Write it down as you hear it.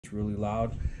it's really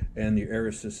loud, and the air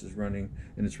assist is running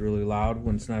and it's really loud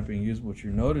when it's not being used. What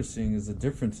you're noticing is the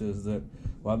difference is that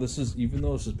while this is, even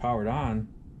though this is powered on,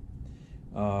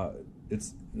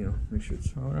 it's, you know, make sure it's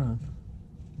powered on.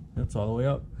 That's all the way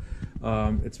up.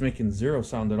 It's making zero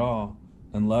sound at all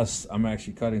unless I'm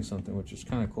actually cutting something, which is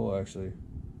kind of cool actually.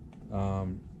 So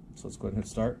let's go ahead and hit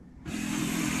start.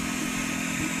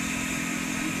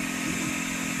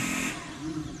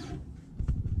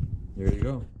 There you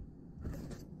go.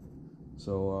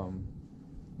 So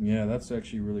yeah, that's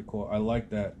actually really cool. I like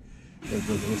that.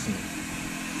 Listen.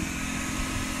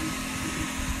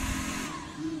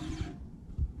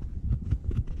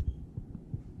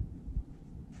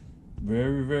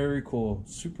 Very, very cool.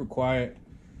 Super quiet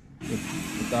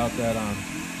without that on.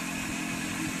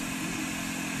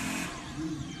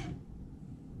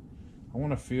 I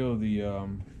want to feel the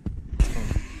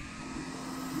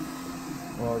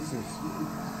well, it's just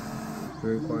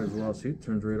very quiet as well. See, it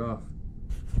turns right off.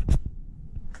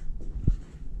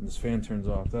 And this fan turns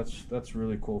off. That's a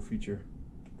really cool feature.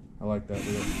 I like that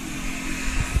wheel.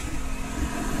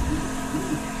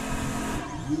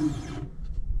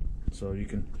 So you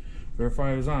can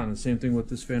verify it was on. The same thing with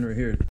this fan right here.